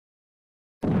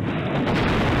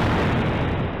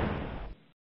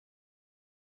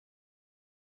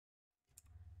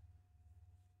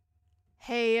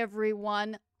Hey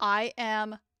everyone, I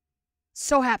am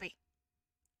so happy.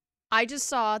 I just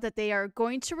saw that they are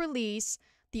going to release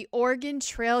the Oregon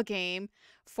Trail game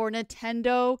for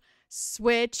Nintendo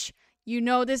Switch. You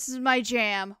know this is my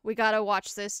jam. We gotta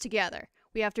watch this together.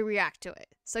 We have to react to it.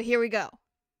 So here we go.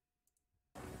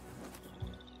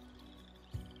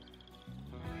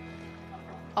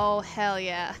 Oh, hell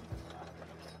yeah.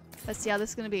 Let's see how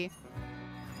this is gonna be.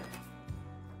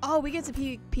 Oh, we get to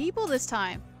be people this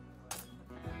time.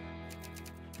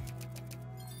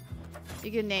 You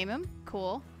can name him.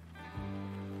 Cool.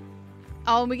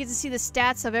 Oh, and we get to see the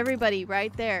stats of everybody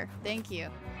right there. Thank you.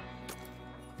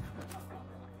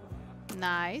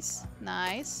 Nice.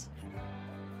 Nice.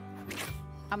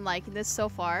 I'm liking this so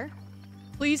far.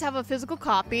 Please have a physical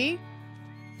copy.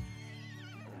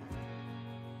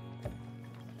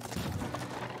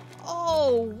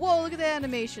 Oh, whoa, look at that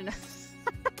animation.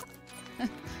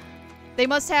 They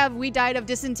must have "We died of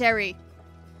dysentery.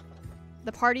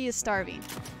 The party is starving."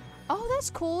 Oh, that's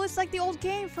cool. It's like the old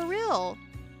game, for real.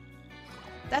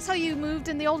 That's how you moved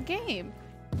in the old game.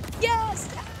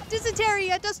 Yes! Dysentery!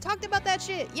 I just talked about that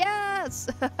shit. Yes!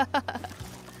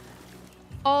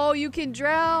 Oh, you can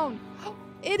drown.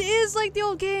 It is like the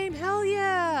old game. Hell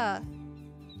yeah.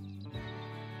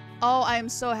 Oh, I am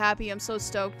so happy. I'm so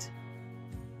stoked.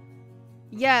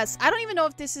 Yes. I don't even know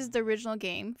if this is the original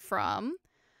game from...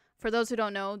 For those who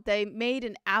don't know, they made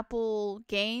an Apple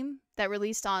game that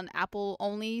released on Apple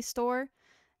only store.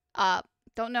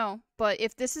 Don't know. But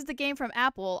if this is the game from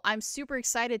Apple, I'm super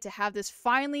excited to have this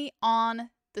finally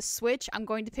on the Switch. I'm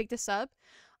going to pick this up.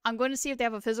 I'm going to see if they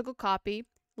have a physical copy.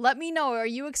 Let me know, are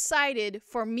you excited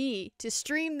for me to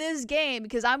stream this game?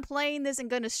 Because I'm playing this and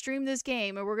going to stream this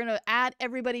game. And we're going to add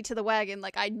everybody to the wagon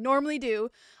like I normally do.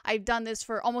 I've done this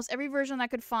for almost every version I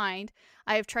could find.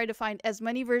 I have tried to find as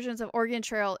many versions of Oregon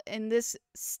Trail in this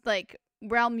like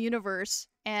realm universe.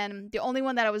 And the only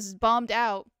one that I was bummed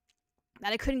out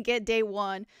that I couldn't get day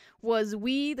one was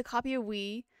Wii, the copy of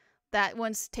Wii. That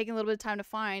one's taking a little bit of time to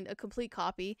find a complete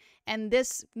copy, and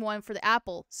this one for the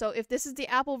Apple. So if this is the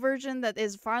Apple version that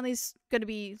is finally going to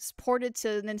be ported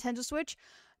to Nintendo Switch,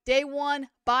 day one,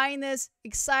 buying this,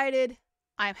 excited,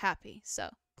 I'm happy.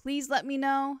 So please let me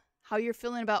know how you're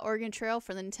feeling about Oregon Trail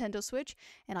for the Nintendo Switch,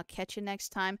 and I'll catch you next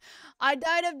time. I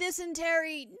died of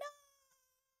dysentery.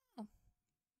 No.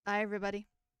 Bye, everybody.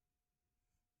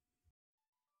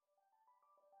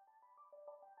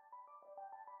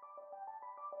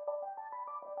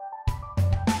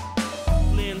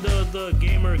 Linda the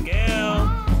gamer gal,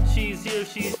 she's here,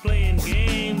 she's playing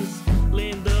games.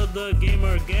 Linda the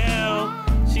gamer gal,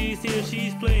 she's here,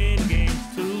 she's playing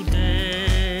games today.